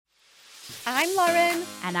I'm Lauren.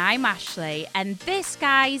 And I'm Ashley. And this,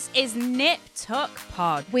 guys, is Nip Tuck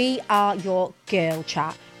Pod. We are your girl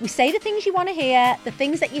chat. We say the things you want to hear, the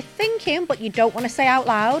things that you're thinking but you don't want to say out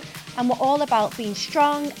loud. And we're all about being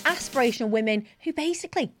strong, aspirational women who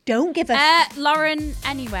basically don't give a... Lauren,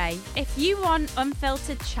 anyway, if you want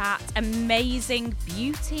unfiltered chat, amazing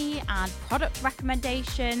beauty and product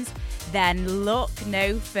recommendations, then look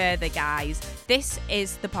no further, guys. This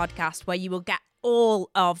is the podcast where you will get all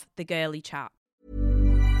of the girly chat.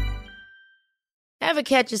 Ever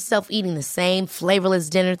catch yourself eating the same flavorless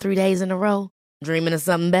dinner 3 days in a row? Dreaming of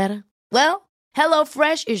something better? Well,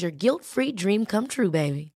 HelloFresh is your guilt-free dream come true,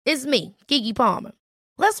 baby. It's me, Keke Palmer.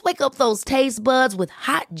 Let's wake up those taste buds with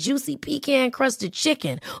hot, juicy pecan-crusted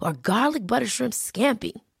chicken or garlic butter shrimp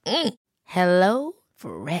scampi. Hello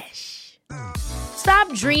Fresh.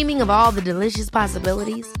 Stop dreaming of all the delicious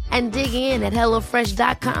possibilities and dig in at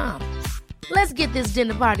HelloFresh.com. Let's get this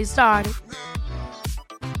dinner party started.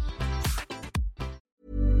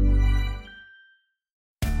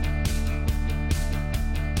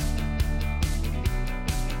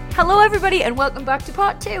 Hello everybody and welcome back to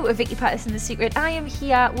part 2 of Vicky Patterson The Secret. I am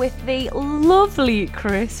here with the lovely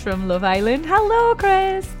Chris from Love Island. Hello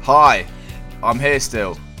Chris. Hi, I'm here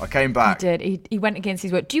still. I came back. He did. He went against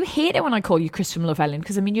his word. Do you hate it when I call you Chris from Love Island?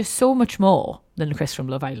 Because I mean you're so much more than Chris from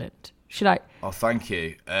Love Island. Should I? Oh, thank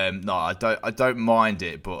you. No, I don't mind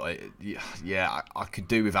it, but I could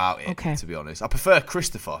do without it. Okay. To be honest, I prefer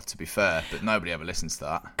Christopher. To be fair, but nobody ever listens to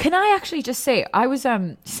that. Can I actually just say I was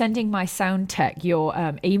sending my sound tech your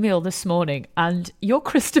email this morning, and you're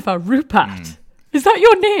Christopher Rupert. Is that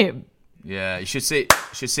your name? Yeah, you should see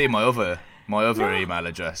my other email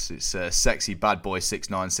address. It's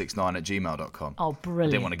sexybadboy6969@gmail.com. Oh, brilliant.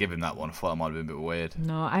 I didn't want to give him that one. I thought that might have been a bit weird.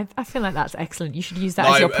 No, I feel like that's excellent. You should use that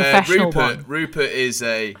as your professional one. Rupert is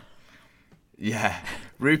a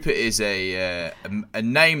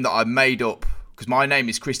name that I made up because my name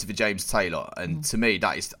is Christopher James Taylor, and to me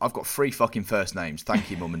I've got 3 fucking first names.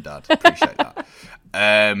 Thank you, Mum and Dad. Appreciate that.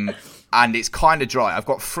 And it's kind of dry. I've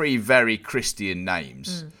got 3 very Christian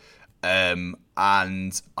names.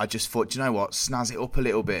 And I just thought, do you know what? Snazz it up a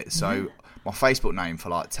little bit. So my Facebook name for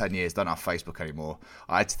like 10 years, don't have Facebook anymore.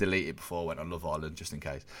 I had to delete it before I went on Love Island, just in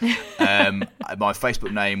case. My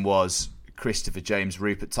Facebook name was Christopher James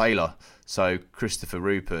Rupert Taylor. So Christopher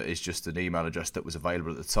Rupert is just an email address that was available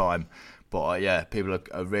at the time. But people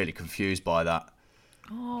are really confused by that.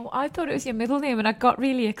 Oh, I thought it was your middle name and I got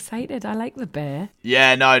really excited. I like the bear.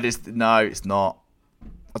 Yeah, no, it's not.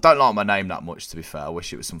 I don't like my name that much, to be fair. I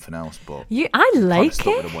wish it was something else, but I like stuck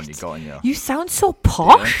it. with the one you got in, You sound so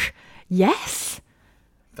posh. Yeah. Yes.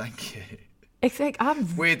 Thank you. It's like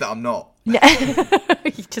I'm weird that I'm not. Yeah.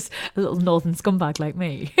 You're just a little northern scumbag like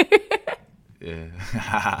me. Yeah.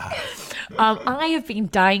 I have been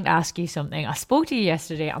dying to ask you something. I spoke to you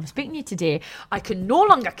yesterday. I'm speaking to you today. I can no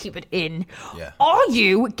longer keep it in. Yeah. Are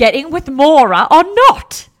you getting with Maura or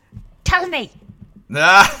not? Tell me.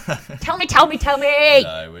 Tell me.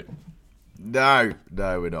 No,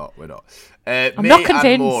 we're not. I'm me not convinced.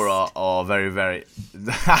 And Maura are very, very...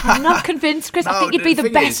 I'm not convinced, Chris. I think you'd be the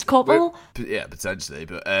best couple. Yeah, potentially.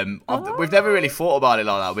 But we've never really thought about it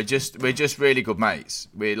like that. We're just really good mates.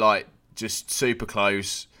 We're like just super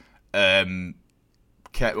close. Care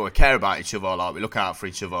about each other. Like we look out for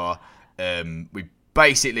each other. We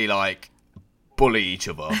basically like bully each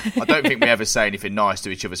other. I don't think we ever say anything nice to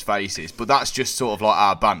each other's faces, but that's just sort of like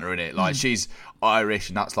our banter, innit? Like she's Irish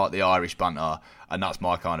and that's like the Irish banter, and that's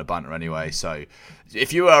my kind of banter anyway. So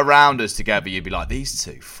if you were around us together, you'd be like, these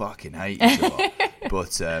two fucking hate each other.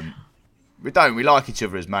 But we don't. We like each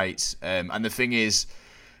other as mates. And the thing is,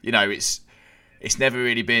 you know, it's never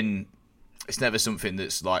really been... It's never something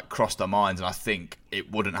that's like crossed our minds, and I think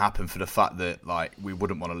it wouldn't happen for the fact that like we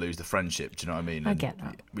wouldn't want to lose the friendship. Do you know what I mean? I get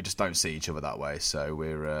that. We just don't see each other that way, so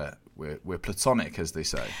we're platonic, as they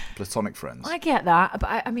say, platonic friends. I get that,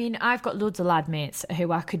 but I mean, I've got loads of lad mates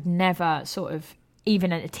who I could never sort of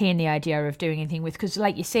even entertain the idea of doing anything with, because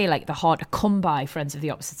like you say, like they're hard to come by, friends of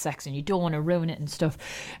the opposite sex, and you don't want to ruin it and stuff.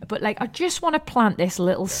 But like I just want to plant this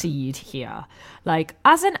little seed here, like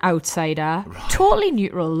as an outsider, totally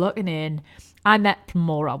neutral looking in. I met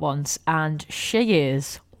Maura once and she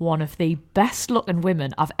is one of the best looking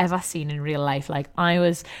women I've ever seen in real life. Like I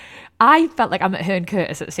felt like I met her and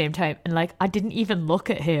Curtis at the same time, and like I didn't even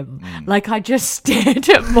look at him. Like I just stared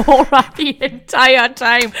at Maura the entire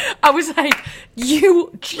time. I was like,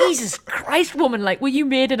 you, Jesus Christ, woman, like were you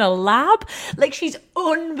made in a lab? Like she's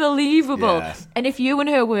unbelievable. Yeah. And if you and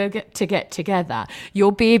her were to get together,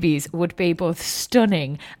 your babies would be both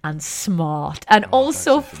stunning and smart and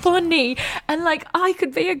also funny. And like, I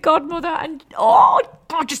could be a godmother and, oh,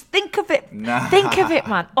 God, just think of it. Nah. Think of it,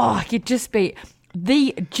 man. Oh, you'd just be,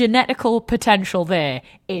 the genetical potential there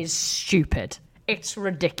is stupid. It's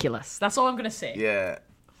ridiculous. That's all I'm going to say.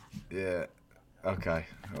 Yeah. Okay.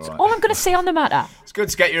 All right. All I'm going to say on the matter. It's good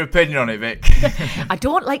to get your opinion on it, Vic. I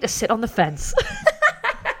don't like to sit on the fence.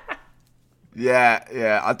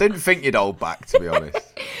 Yeah. I didn't think you'd hold back, to be honest.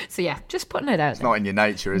 So yeah, just putting it out It's there. not in your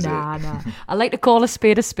nature, is it? Nah. I like to call a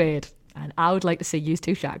spade, and I would like to see you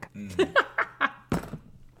two shag. No.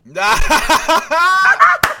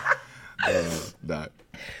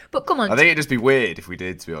 But come on. I think it'd just be weird if we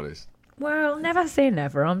did, to be honest. Well, never say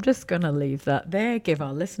never. I'm just going to leave that there, give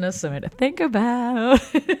our listeners something to think about.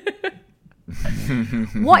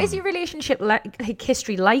 What is your relationship like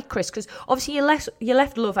history like, Chris? Because obviously you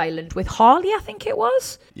left Love Island with Harley, I think it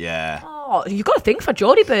was. Yeah. Oh, you've got to think for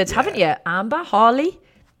Geordie birds, haven't you? Amber, Harley.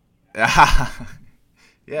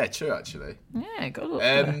 Yeah, true, actually. Yeah, got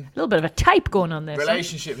a little bit of a type going on there.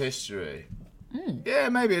 Relationship history. Yeah,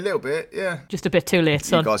 maybe a little bit, yeah. Just a bit too late,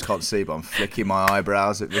 son. You guys can't see, but I'm flicking my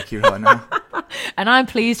eyebrows at Vicky right now. And I'm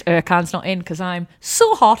pleased Erkan's not in because I'm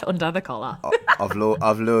so hot under the collar. I've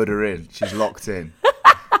lured her in. She's locked in.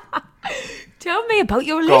 Tell me about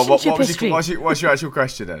your Go on, relationship history. what's your actual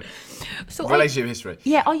question then? So Relationship history.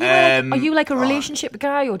 Yeah, are you like a relationship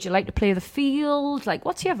guy, or do you like to play the field? Like,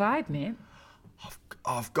 what's your vibe, mate?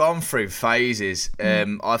 I've gone through phases.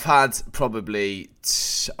 I've had probably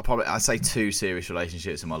I'd say 2 serious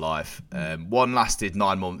relationships in my life. One lasted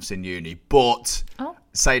 9 months in uni, but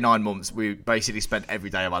say 9 months, we basically spent every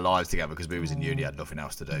day of our lives together because we was in uni, had nothing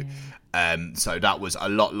else to do. So that was a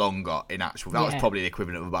lot longer in actual. That was probably the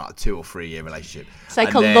equivalent of about a 2 or 3 year relationship. It's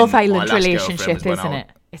like a Love Island relationship, isn't it?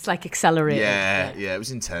 It's like accelerated. Yeah, it was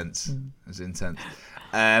intense. It was intense.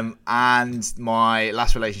 And my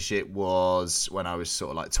last relationship was when I was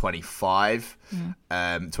sort of like 25,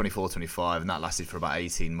 24, 25, and that lasted for about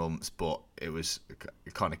 18 months, but it was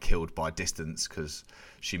kind of killed by distance because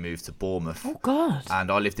she moved to Bournemouth. Oh, God.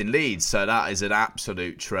 And I lived in Leeds, so that is an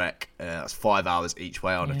absolute trek. That's 5 hours each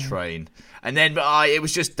way on a train. And then it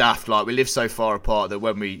was just daft. Like, we lived so far apart that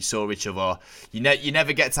when we saw each other, you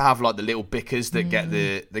never get to have like the little bickers that get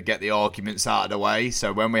the arguments out of the way.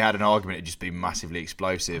 So when we had an argument, it'd just be massively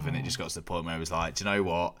explosive, and it just got to the point where it was like, do you know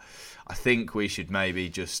what? I think we should maybe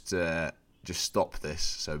just stop this.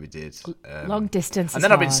 So we did. Long distance. And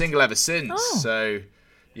then I've been single ever since. So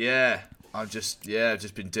yeah. I've just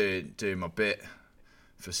been doing my bit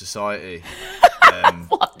for society.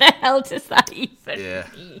 What the hell does that even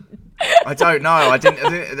mean? I don't know. I didn't.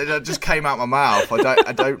 It just came out my mouth.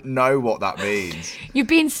 I don't know what that means. You've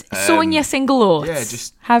been sowing your single oats. Yeah,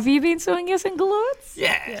 Have you been sowing your single oats?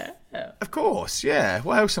 Yeah. Of course. Yeah.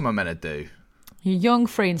 What else am I meant to do? You're young,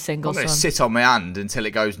 free and single, I'm going to son. sit on my hand until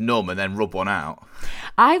it goes numb and then rub one out.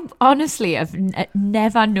 I honestly have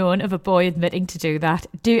never known of a boy admitting to do that.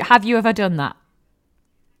 Have you ever done that?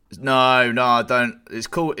 No, I don't. It's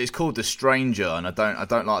called The Stranger, and I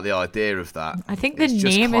don't like the idea of that. I think the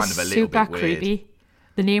name is super creepy.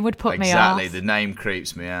 The name would put me off. Exactly, the name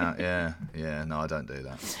creeps me out. Yeah. No, I don't do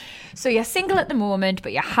that. So you're single at the moment,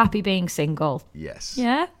 but you're happy being single. Yes.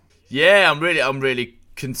 Yeah. Yeah, I'm really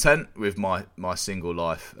content with my single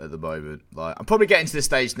life at the moment. Like, I'm probably getting to the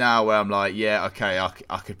stage now where I'm like, yeah, okay,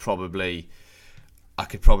 I could probably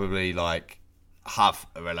like have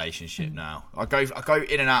a relationship now. I go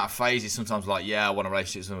in and out of phases. Sometimes like, yeah, I want a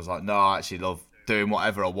relationship. Sometimes like, no, I actually love doing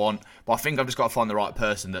whatever I want. But I think I've just got to find the right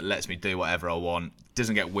person that lets me do whatever I want.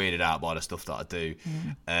 Doesn't get weirded out by the stuff that I do.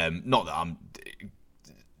 Not that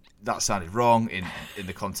that sounded wrong in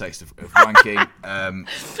the context of wanking.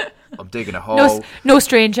 I'm digging a hole. No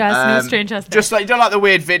strangers. Just like, you don't like the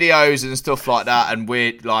weird videos and stuff like that, and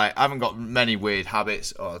weird, like, I haven't got many weird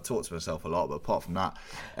habits. I talk to myself a lot, but apart from that,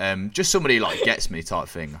 just somebody like gets me type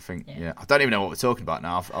thing. I think, yeah. I don't even know what we're talking about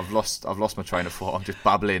now. I've lost my train of thought. I'm just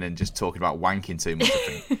babbling and just talking about wanking too much,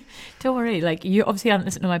 I think. Don't worry, like, you obviously haven't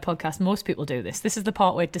listened to my podcast. Most people do this. This is the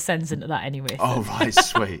part where it descends into that anyway. So. Oh, right,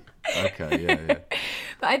 sweet. Okay, yeah.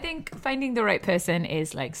 But I think finding the right person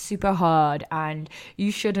is like super hard, and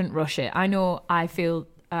you shouldn't rush it. I know I feel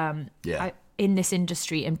in this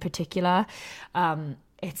industry in particular,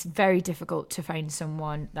 it's very difficult to find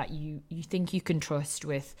someone that you think you can trust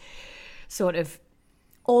with sort of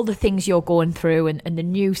all the things you're going through and the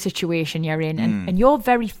new situation you're in, and you're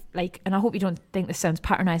very and I hope you don't think this sounds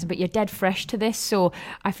patronising, but you're dead fresh to this, so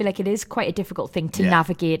I feel like it is quite a difficult thing to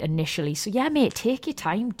navigate initially. So yeah, mate, take your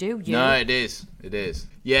time, do you? No, it is.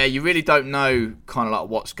 Yeah, you really don't know kind of like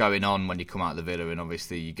what's going on when you come out of the villa, and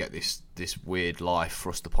obviously you get this weird life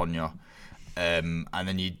thrust upon you, and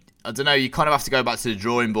then I don't know, you kind of have to go back to the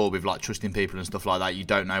drawing board with like trusting people and stuff like that. You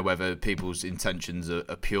don't know whether people's intentions are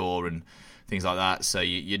pure and things like that, so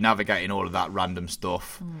you're navigating all of that random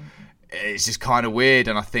stuff. It's just kind of weird.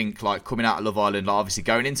 And I think like coming out of Love Island, like obviously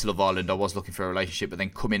going into Love Island I was looking for a relationship, but then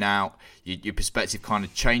coming out your perspective kind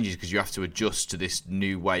of changes because you have to adjust to this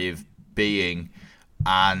new way of being,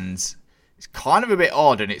 and it's kind of a bit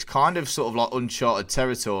odd, and it's kind of sort of like uncharted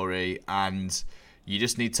territory, and you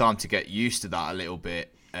just need time to get used to that a little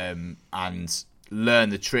bit, and learn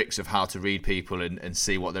the tricks of how to read people and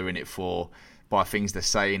see what they're in it for by things they're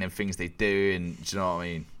saying and things they do, and do you know what I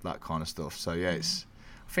mean, that kind of stuff. So yeah, I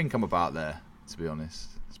think I'm about there, to be honest.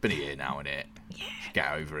 It's been a year now, innit? Yeah.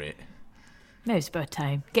 Get over it. No, it's bird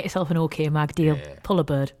time. Get yourself an OK Mag deal. Yeah. Pull a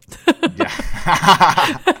bird. Yeah.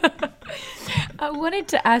 I wanted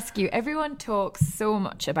to ask you, everyone talks so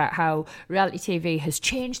much about how reality TV has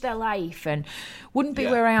changed their life and wouldn't be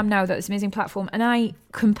where I am now without this amazing platform. And I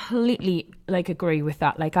completely agree with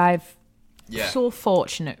that. Like I've so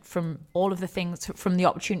fortunate from all of the things, from the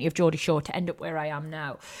opportunity of Geordie Shore to end up where I am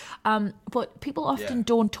now. But people often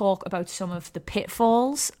don't talk about some of the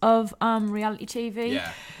pitfalls of reality TV.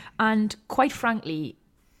 Yeah. And quite frankly,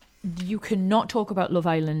 you cannot talk about Love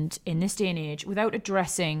Island in this day and age without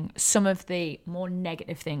addressing some of the more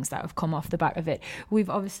negative things that have come off the back of it. We've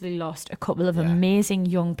obviously lost a couple of amazing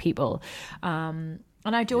young people.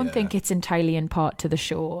 And I don't think it's entirely in part to the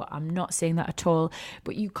show. I'm not saying that at all.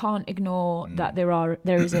 But you can't ignore that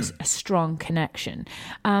there is a strong connection.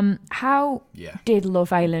 How did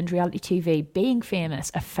Love Island, reality TV, being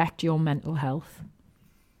famous, affect your mental health?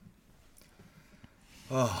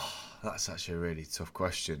 Oh, that's actually a really tough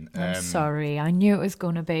question. I'm sorry. I knew it was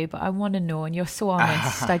going to be, but I want to know. And you're so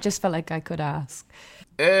honest. I just felt like I could ask.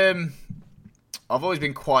 I've always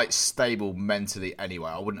been quite stable mentally anyway.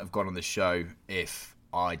 I wouldn't have gone on the show if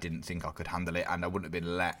I didn't think I could handle it, and I wouldn't have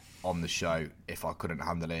been let on the show if I couldn't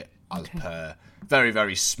handle it, as per very,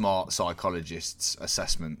 very smart psychologists'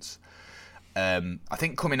 assessments. I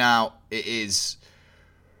think coming out, it is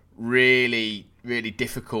really, really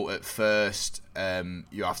difficult at first.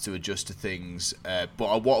 You have to adjust to things.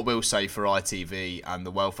 But what I will say for ITV and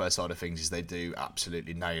the welfare side of things is they do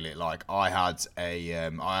absolutely nail it. Like I've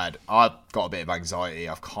got a bit of anxiety.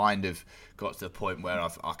 I've kind of got to the point where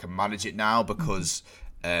I can manage it now because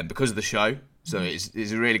of the show. So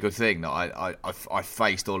it's a really good thing that I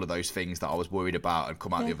faced all of those things that I was worried about and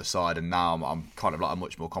come out the other side, and now I'm kind of like a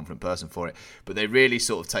much more confident person for it. But they really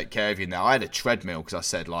sort of take care of you now. I had a treadmill because I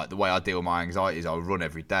said like the way I deal with my anxiety is I run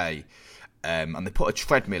every day, and they put a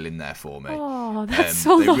treadmill in there for me. Oh, that's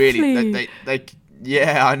so lovely.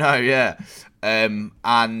 Yeah, I know, yeah.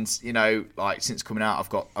 And you know, like since coming out,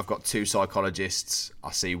 I've got two psychologists.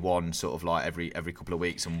 I see one sort of like every couple of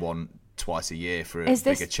weeks and one twice a year for a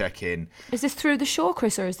bigger check-in. Is this through the show,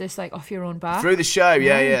 Chris, or is this like off your own back? Through the show,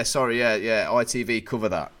 yeah. Sorry, yeah. ITV cover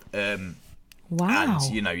that. Wow. And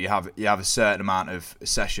you know, you have a certain amount of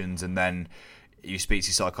sessions, and then you speak to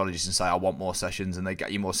your psychologist and say, I want more sessions, and they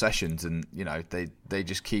get you more sessions, and you know, they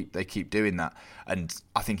just keep doing that. And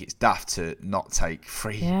I think it's daft to not take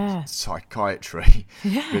free psychiatry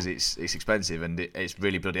because it's expensive and it's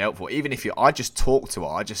really bloody helpful. Even if I just talk to her,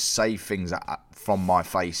 I just say things from my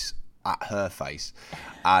face at her face,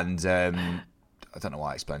 and I don't know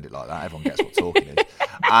why I explained it like that. Everyone gets what talking is,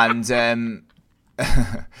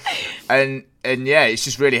 and yeah, it's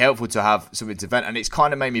just really helpful to have something to vent, and it's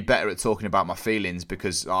kind of made me better at talking about my feelings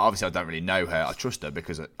because obviously I don't really know her. I trust her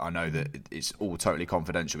because I know that it's all totally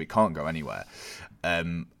confidential. We can't go anywhere,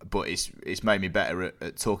 but it's made me better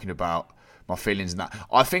at talking about my feelings and that.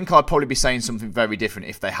 I think I'd probably be saying something very different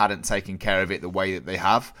if they hadn't taken care of it the way that they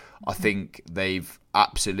have. I think they've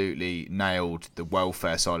absolutely nailed the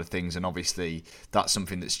welfare side of things, and obviously that's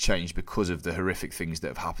something that's changed because of the horrific things that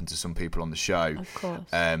have happened to some people on the show. Of course.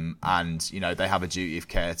 And you know, they have a duty of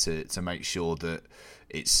care to make sure that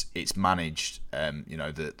it's managed. You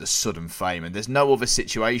know, the sudden fame, and there's no other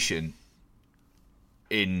situation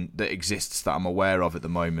that exists that I'm aware of at the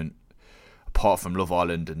moment, apart from Love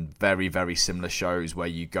Island and very, very similar shows where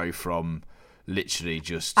you go from literally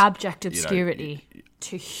just abject obscurity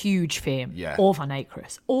to huge fame overnight,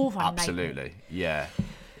 Chris. Overnight. Absolutely, yeah.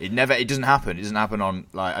 It doesn't happen. It doesn't happen on,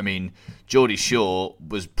 like, I mean, Geordie Shore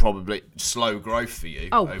was probably slow growth for you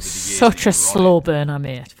over the years. Such a slow burner,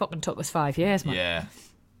 mate. It fucking took us 5 years, man.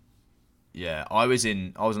 Yeah, I was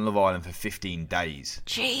on Love Island for 15 days.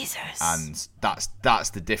 Jesus. And that's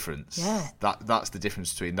the difference. Yeah. That's the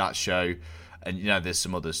difference between that show and, you know, there's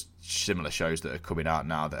some other similar shows that are coming out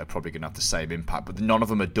now that are probably going to have the same impact, but none of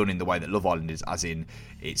them are done in the way that Love Island is, as in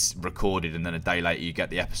it's recorded and then a day later you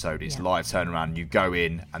get the episode. It's live turnaround. You go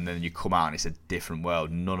in and then you come out and it's a different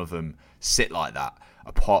world. None of them sit like that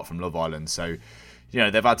apart from Love Island. So, you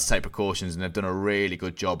know, they've had to take precautions and they've done a really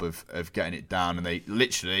good job of getting it down. And they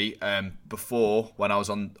literally, before, when I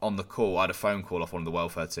was on the call, I had a phone call off one of the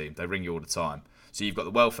welfare team. They ring you all the time. So you've got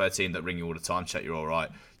the welfare team that ring you all the time, check you're all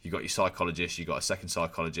right. You've got your psychologist, you've got a second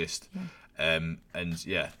psychologist. And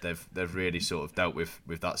yeah, they've really sort of dealt with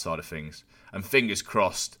that side of things. And fingers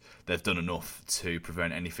crossed they've done enough to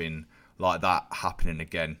prevent anything like that happening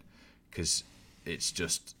again, because it's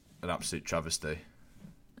just an absolute travesty.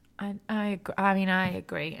 I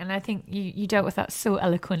agree, and I think you dealt with that so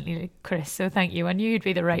eloquently, Chris, so thank you. I knew you'd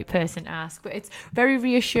be the right person to ask, but it's very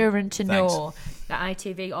reassuring to know that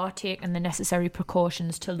ITV are taking the necessary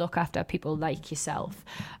precautions to look after people like yourself,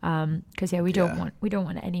 because we don't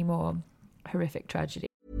want any more horrific tragedy.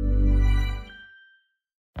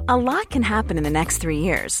 A lot can happen in the next 3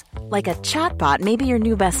 years, like a chatbot may be your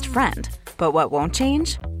new best friend. But what won't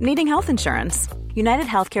change? Needing health insurance. United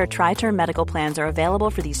Healthcare Tri-Term Medical Plans are available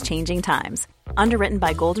for these changing times. Underwritten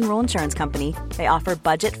by Golden Rule Insurance Company, they offer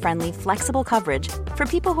budget-friendly, flexible coverage for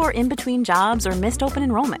people who are in between jobs or missed open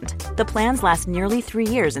enrollment. The plans last nearly 3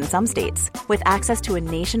 years in some states, with access to a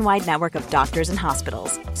nationwide network of doctors and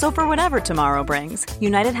hospitals. So for whatever tomorrow brings,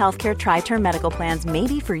 United Healthcare Tri-Term Medical Plans may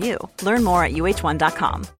be for you. Learn more at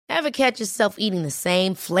uh1.com. Ever catch yourself eating the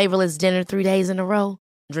same flavorless dinner 3 days in a row?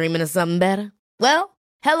 Dreaming of something better? Well,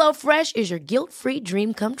 HelloFresh is your guilt-free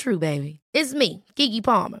dream come true, baby. It's me, Keke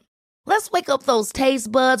Palmer. Let's wake up those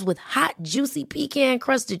taste buds with hot, juicy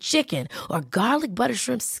pecan-crusted chicken or garlic butter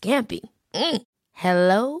shrimp scampi.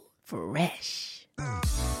 Hello Fresh.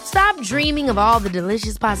 Stop dreaming of all the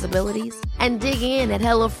delicious possibilities and dig in at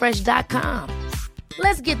HelloFresh.com.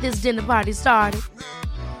 Let's get this dinner party started.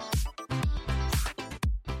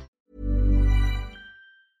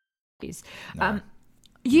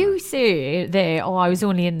 You say there, I was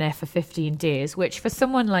only in there for 15 days, which for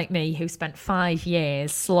someone like me who spent 5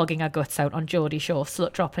 years slogging our guts out on Geordie Shore,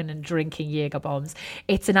 slut dropping and drinking Jaeger bombs,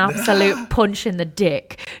 it's an absolute punch in the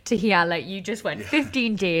dick to hear, like, you just went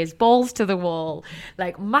 15 days, balls to the wall,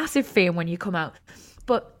 like, massive fame when you come out.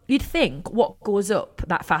 But you'd think what goes up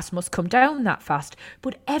that fast must come down that fast,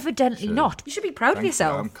 but evidently not. You should be proud of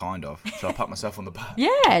yourself. I'm kind of. So I'll pat myself on the back.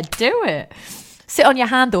 Yeah, do it. Sit on your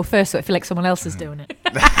hand, though, first, so I feel like someone else is doing it.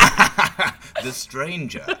 The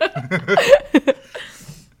stranger.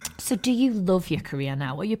 So do you love your career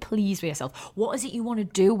now? Are you pleased with yourself? What is it you want to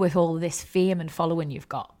do with all this fame and following you've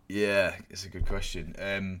got? Yeah, it's a good question.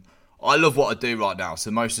 I love what I do right now.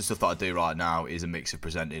 So most of the stuff that I do right now is a mix of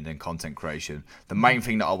presenting and content creation. The main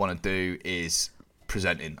thing that I want to do is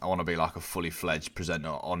presenting. I want to be like a fully fledged presenter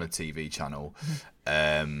on a TV channel.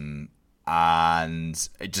 And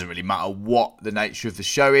it doesn't really matter what the nature of the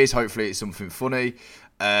show is. Hopefully it's something funny.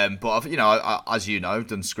 But I've, as you know,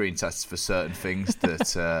 done screen tests for certain things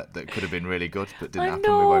that could have been really good, but didn't happen.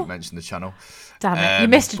 We won't mention the channel. Damn it, you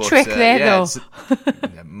missed a trick there, though.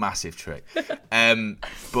 Massive trick. So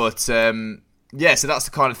that's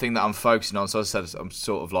the kind of thing that I'm focusing on. So as I said, I'm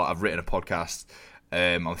sort of like, I've written a podcast.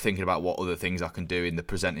 I'm thinking about what other things I can do in the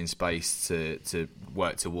presenting space to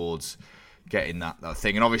work towards getting that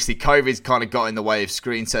thing. And obviously COVID's kind of got in the way of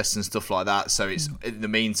screen tests and stuff like that, so it's in the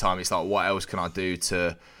meantime it's like, what else can I do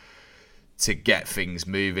to get things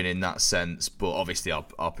moving in that sense? But obviously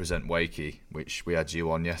I'll present Wakey, which we had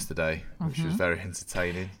you on yesterday, which was very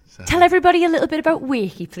entertaining. So. Tell everybody a little bit about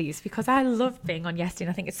Wakey, please, because I love being on yesterday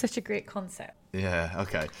and I think it's such a great concept. Yeah,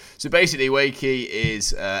 okay. So basically Wakey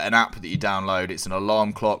is an app that you download. It's an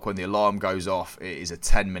alarm clock. When the alarm goes off, it is a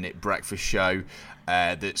 10-minute breakfast show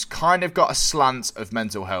that's kind of got a slant of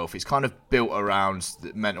mental health. It's kind of built around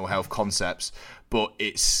the mental health concepts, but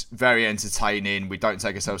it's very entertaining. We don't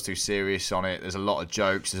take ourselves too serious on it. There's a lot of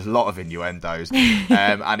jokes. There's a lot of innuendos.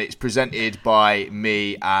 And it's presented by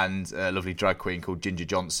me and a lovely drag queen called Ginger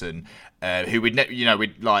Johnson, who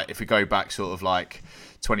we'd like, if we go back sort of like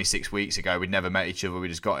 26 weeks ago, we'd never met each other. We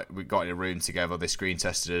got in a room together, they screen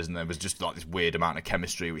tested us, and there was just like this weird amount of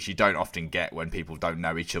chemistry, which you don't often get when people don't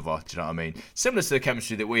know each other. Do you know what I mean? Similar to the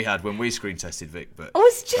chemistry that we had when we screen tested Vic. But I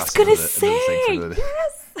was just going to say,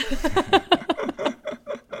 yes.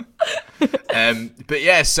 But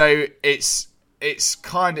yeah, so it's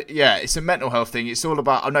kind of, it's a mental health thing. It's all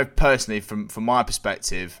about, I know personally from my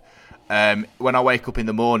perspective, when I wake up in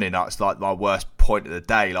the morning, it's like my worst point of the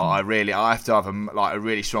day. Like I have to have a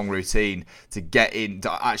really strong routine to get in,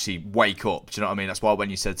 to actually wake up. Do you know what I mean? That's why when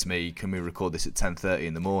you said to me, can we record this at 10:30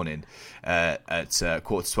 in the morning at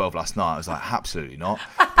 11:45 last night, I was like, absolutely not,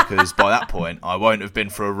 because by that point I won't have been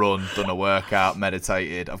for a run, done a workout,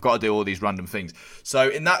 meditated. I've got to do all these random things. So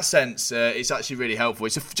in that sense, it's actually really helpful.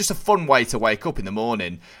 It's just a fun way to wake up in the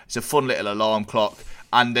morning. It's a fun little alarm clock.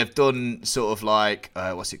 And they've done sort of like,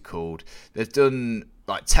 what's it called? They've done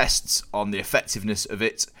like tests on the effectiveness of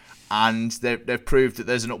it, and they've proved that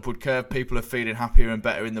there's an upward curve. People are feeling happier and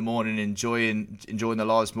better in the morning, enjoying their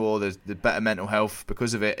lives more. There's better mental health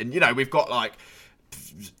because of it. And, we've got like,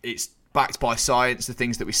 it's backed by science, the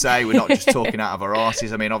things that we say. We're not just talking out of our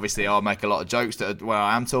arses. I mean, obviously I'll make a lot of jokes where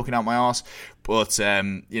I am talking out my arse, but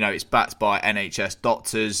it's backed by NHS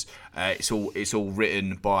doctors. It's all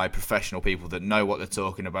written by professional people that know what they're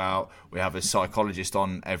talking about. We have a psychologist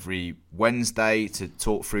on every Wednesday to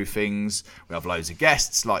talk through things. We have loads of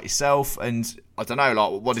guests like yourself, and I don't know,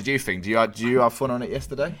 like, what did you think? Do you have fun on it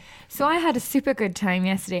yesterday? So I had a super good time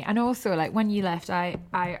yesterday, and also like when you left, I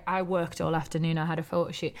worked all afternoon. I had a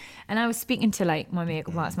photo shoot, and I was speaking to like my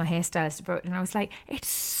makeup artist, my hairstylist about it, and I was like, it's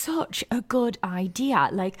such a good idea.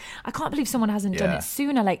 Like, I can't believe someone hasn't done it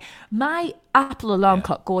sooner. Like, my Apple alarm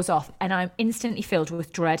clock goes off, and I'm instantly filled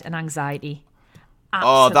with dread and anxiety.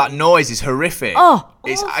 Absolutely. Oh, that noise is horrific. Oh,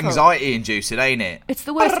 it's awful. Anxiety inducing, ain't it? It's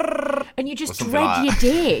the worst. And you just dread your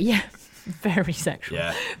day. Yeah. Very sexual.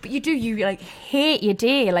 Yeah. But you like hate your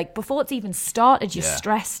day. Like, before it's even started, you're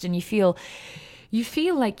stressed, and you feel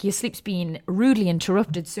like your sleep's being rudely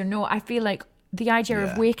interrupted. So no, I feel like the idea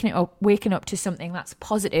of waking up to something that's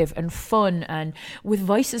positive and fun and with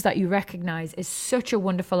voices that you recognise is such a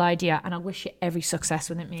wonderful idea, and I wish you every success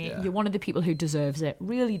with it, mate. You're one of the people who deserves it,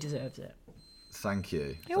 really deserves it. Thank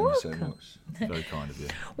you. You're Thank welcome. you so much. Very kind of you.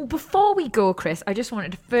 Well, before we go, Chris, I just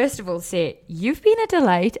wanted to first of all say you've been a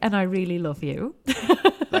delight, and I really love you.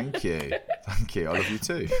 Thank you. Thank you. I love you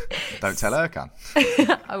too. Don't tell her, Can.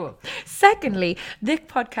 I will. Secondly, the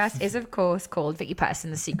podcast is, of course, called Vicky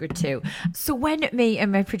Patterson, The Secret To. So when me and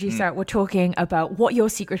my producer were talking about what your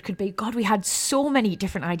secret could be, God, we had so many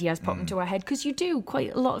different ideas pop into our head, because you do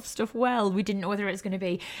quite a lot of stuff well. We didn't know whether it was going to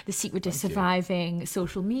be the secret to surviving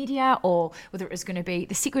social media, or whether it was going to be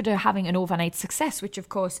the secret to having an overnight success, which, of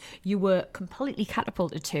course, you were completely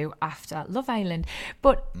catapulted to after Love Island.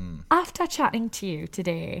 But after chatting to you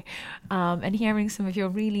today, and hearing some of your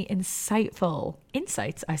really insightful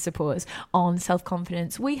insights, I suppose, on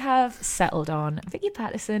self-confidence, we have settled on Vicky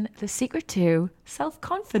Patterson, The Secret To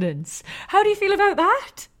Self-Confidence. How do you feel about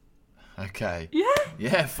that? Okay. Yeah?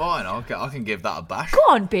 Yeah, fine. I can give that a bash. Go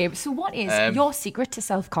on, babe. So what is your secret to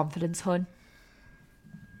self-confidence, hun?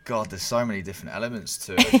 God, there's so many different elements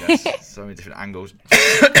to it, I guess. So many different angles.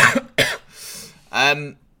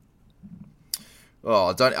 I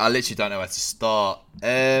literally don't know where to start.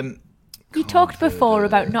 You talked before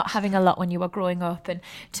about not having a lot when you were growing up, and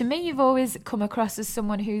to me you've always come across as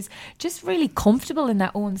someone who's just really comfortable in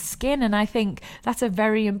their own skin, and I think that's a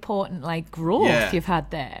very important growth you've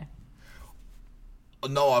had there.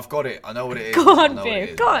 No, I've got it. I know what it is. Go on,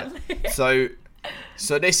 babe. Go on. So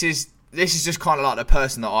this is just kind of like the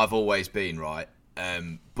person that I've always been, right?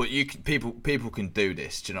 But people can do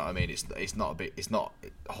this. Do you know what I mean? It's not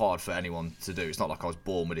hard for anyone to do. It's not like I was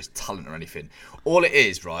born with this talent or anything. All it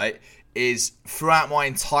is, right, is throughout my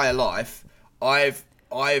entire life, I've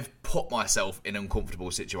put myself in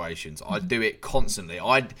uncomfortable situations. I do it constantly.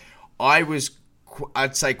 I was,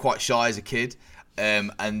 I'd say, quite shy as a kid.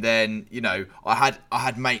 And then, I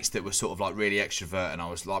had mates that were sort of like really extrovert, and I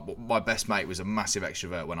was like, my best mate was a massive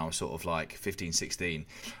extrovert when I was sort of like 15, 16.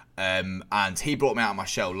 And he brought me out of my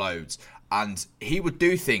shell loads, and he would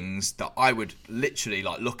do things that I would literally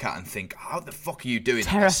look at and think, how the fuck are you doing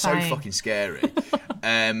that? That's so fucking scary.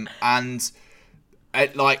 And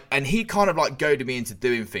he kind of goaded me into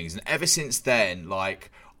doing things. And ever since then,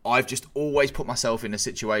 I've just always put myself in a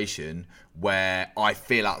situation where I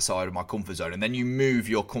feel outside of my comfort zone, and then you move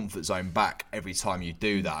your comfort zone back every time you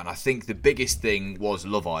do that. And I think the biggest thing was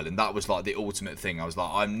Love Island. That was the ultimate thing. I was like,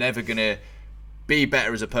 I'm never going to be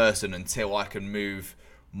better as a person until I can move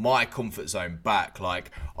my comfort zone back. When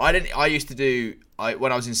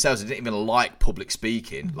I was in sales, I didn't even like public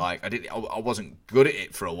speaking. I wasn't good at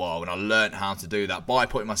it for a while, and I learned how to do that by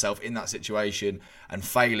putting myself in that situation and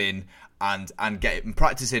failing and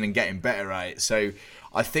practicing and getting better at it. So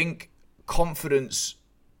I think confidence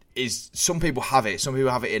is, some people have it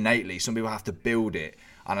innately, some people have to build it.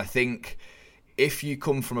 And I think if you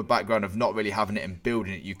come from a background of not really having it and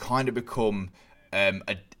building it, you kind of become a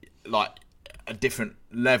different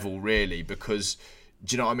level, really, because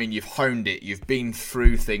do you know what I mean? You've honed it. You've been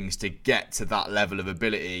through things to get to that level of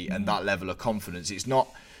ability and that level of confidence. It's not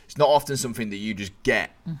often something that you just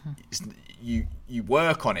get. You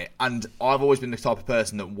work on it. And I've always been the type of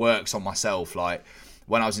person that works on myself. Like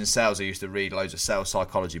when I was in sales, I used to read loads of sales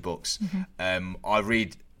psychology books. I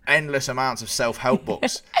read endless amounts of self-help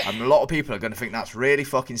books, and a lot of people are going to think that's really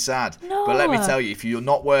fucking sad. But let me tell you, if you're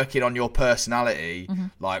not working on your personality,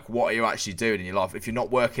 like what are you actually doing in your life? If you're not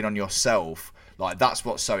working on yourself, like that's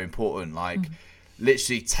what's so important. Like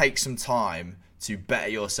literally take some time to better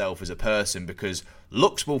yourself as a person, because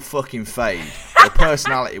looks will fucking fade. Your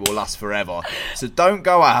personality will last forever. So don't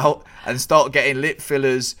go out and start getting lip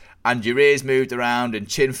fillers and your ears moved around and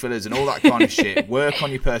chin fillers and all that kind of shit. Work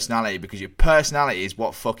on your personality, because your personality is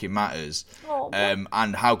what fucking matters.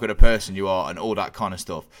 And how good a person you are and all that kind of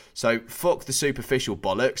stuff. So fuck the superficial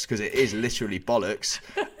bollocks, because it is literally bollocks.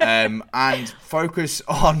 And focus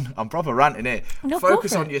on, I'm proper ranting here,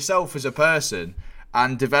 focus on yourself as a person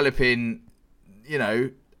and developing, you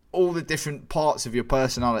know, all the different parts of your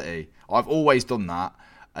personality. I've always done that,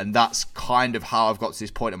 and that's kind of how I've got to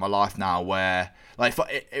this point in my life now where, like,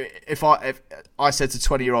 if I said to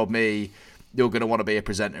 20-year-old me, you're going to want to be a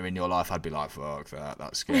presenter in your life, I'd be like, fuck that,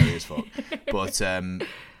 that's scary as fuck. But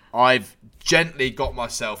I've gently got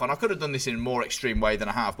myself, and I could have done this in a more extreme way than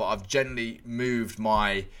I have, but I've gently moved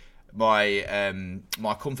my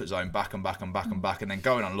comfort zone back and back and back and back, and then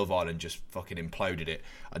going on Love Island just fucking imploded it.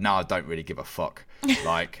 And now I don't really give a fuck.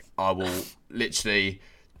 Like, I will literally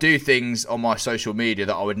do things on my social media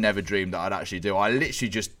that I would never dream that I'd actually do. I literally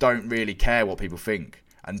just don't really care what people think,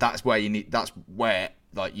 and that's where you need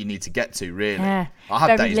to get to, really. Yeah, I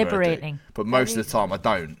have very days liberating. where I do, but most of the time I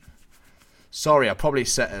don't. Sorry, I probably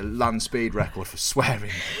set a land speed record for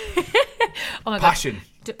swearing. Oh my Passion. God.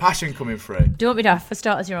 Passion coming through. Don't be daft. For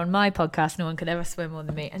starters, you're on my podcast. No one could ever swear more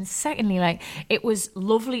than me. And secondly, like, it was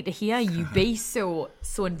lovely to hear you be so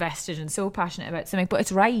invested and so passionate about something. But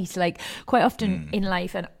it's right. Like, quite often in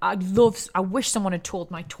life, and I wish someone had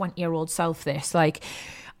told my 20-year-old self this. Like,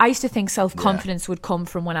 I used to think self-confidence would come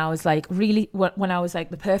from when I was like when I was like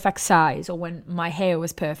the perfect size, or when my hair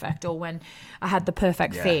was perfect, or when I had the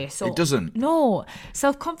perfect face. Or, it doesn't. No,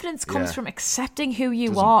 self-confidence comes from accepting who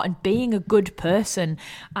you are and being a good person.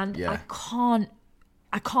 And I can't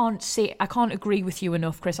agree with you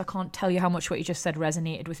enough, Chris. I can't tell you how much what you just said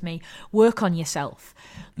resonated with me. Work on yourself.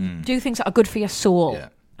 Do things that are good for your soul. Yeah.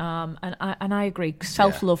 And I agree.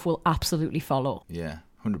 Self-love will absolutely follow. Yeah,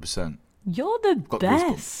 100%. You're the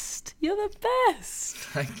best. You're the best.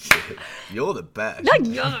 Thank you. You're the best. No,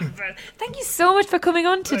 you're the best. Thank you so much for coming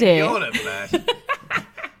on today. You're the best.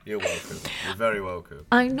 You're welcome. You're very welcome.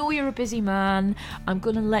 I know you're a busy man. I'm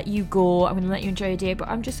going to let you go. I'm going to let you enjoy your day. But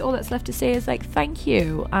all that's left to say is, like, thank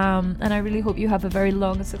you. And I really hope you have a very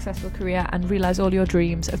long and successful career and realise all your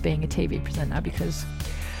dreams of being a TV presenter, because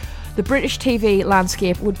the British TV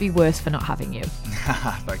landscape would be worse for not having you.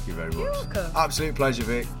 Thank you very much. You're welcome. Absolute pleasure,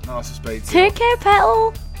 Vic. Nice to speak to you. Take care,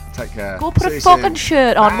 Petal. Take care. Go put a fucking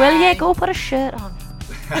shirt on, will you? Go put a shirt on.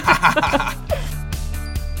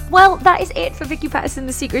 Well, that is it for Vicky Pattison,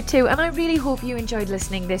 The Secret 2, and I really hope you enjoyed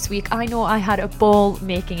listening this week. I know I had a ball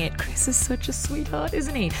making it. Chris is such a sweetheart,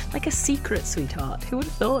 isn't he? Like a secret sweetheart. Who would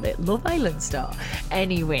have thought it? Love Island star.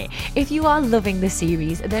 Anyway, if you are loving the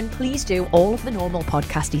series, then please do all of the normal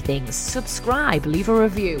podcasty things. Subscribe, leave a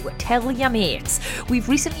review, tell your mates. We've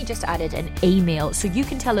recently just added an email, so you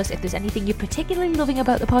can tell us if there's anything you're particularly loving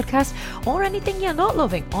about the podcast or anything you're not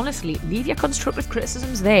loving. Honestly, leave your constructive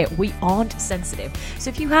criticisms there. We aren't sensitive. So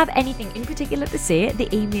if you have anything in particular to say, the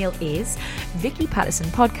email is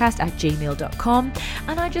vickypattisonpodcast@gmail.com.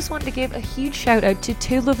 And I just want to give a huge shout out to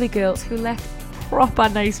two lovely girls who left proper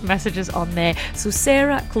nice messages on there. So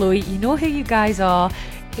Sarah, Chloe, you know who you guys are.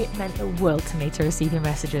 It meant the world to me to receive your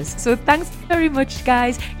messages. So thanks very much,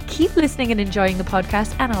 guys. Keep listening and enjoying the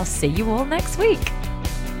podcast, and I'll see you all next week.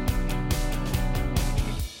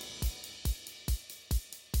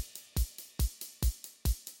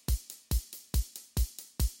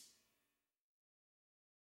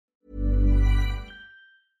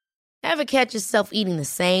 Ever catch yourself eating the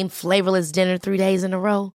same flavorless dinner 3 days in a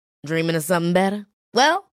row? Dreaming of something better?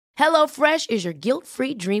 Well, HelloFresh is your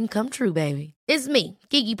guilt-free dream come true, baby. It's me,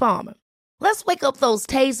 Keke Palmer. Let's wake up those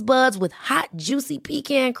taste buds with hot, juicy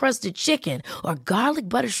pecan-crusted chicken or garlic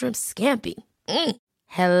butter shrimp scampi.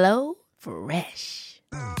 Hello Fresh.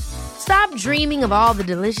 Stop dreaming of all the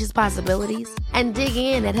delicious possibilities and dig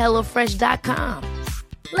in at HelloFresh.com.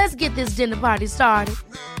 Let's get this dinner party started.